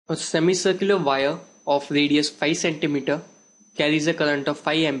A semicircular wire of radius 5 cm carries a current of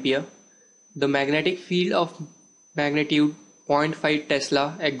 5 ampere. The magnetic field of magnitude 0.5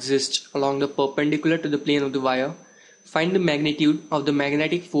 Tesla exists along the perpendicular to the plane of the wire. Find the magnitude of the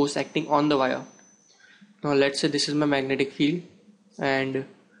magnetic force acting on the wire. Now let's say this is my magnetic field and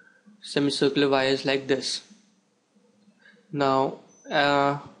semicircular wire is like this. Now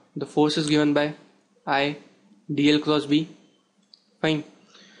the force is given by I dl cross B. Fine.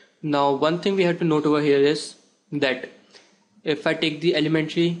 Now one thing we have to note over here is that if I take the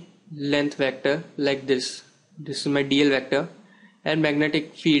elementary length vector like this is my dl vector, and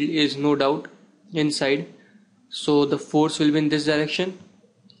magnetic field is no doubt inside, so the force will be in this direction.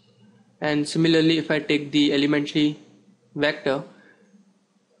 And similarly, if I take the elementary vector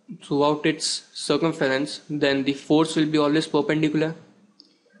throughout its circumference, then the force will be always perpendicular.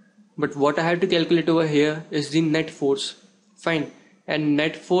 But what I have to calculate over here is the net force. Fine. And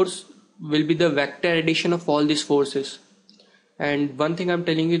net force will be the vector addition of all these forces. And one thing I'm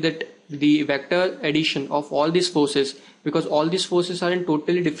telling you, that the vector addition of all these forces, because all these forces are in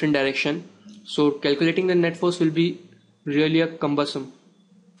totally different direction, so calculating the net force will be really a cumbersome.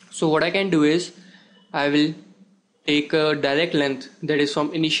 So what I can do is I will take a direct length, that is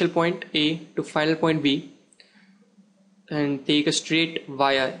from initial point A to final point B, and take a straight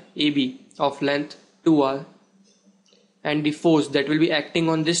wire AB of length 2r, and the force that will be acting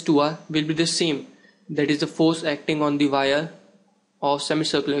on this 2r will be the same, that is the force acting on the wire of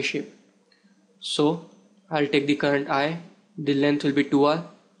semicircular shape. So I'll take the current I, the length will be 2r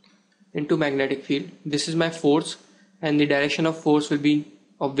into magnetic field. This is my force, and the direction of force will be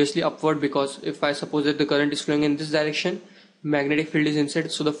obviously upward, because if I suppose that the current is flowing in this direction, magnetic field is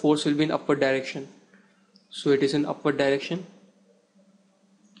inside, so the force will be in upward direction. So it is in upward direction,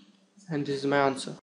 and this is my answer.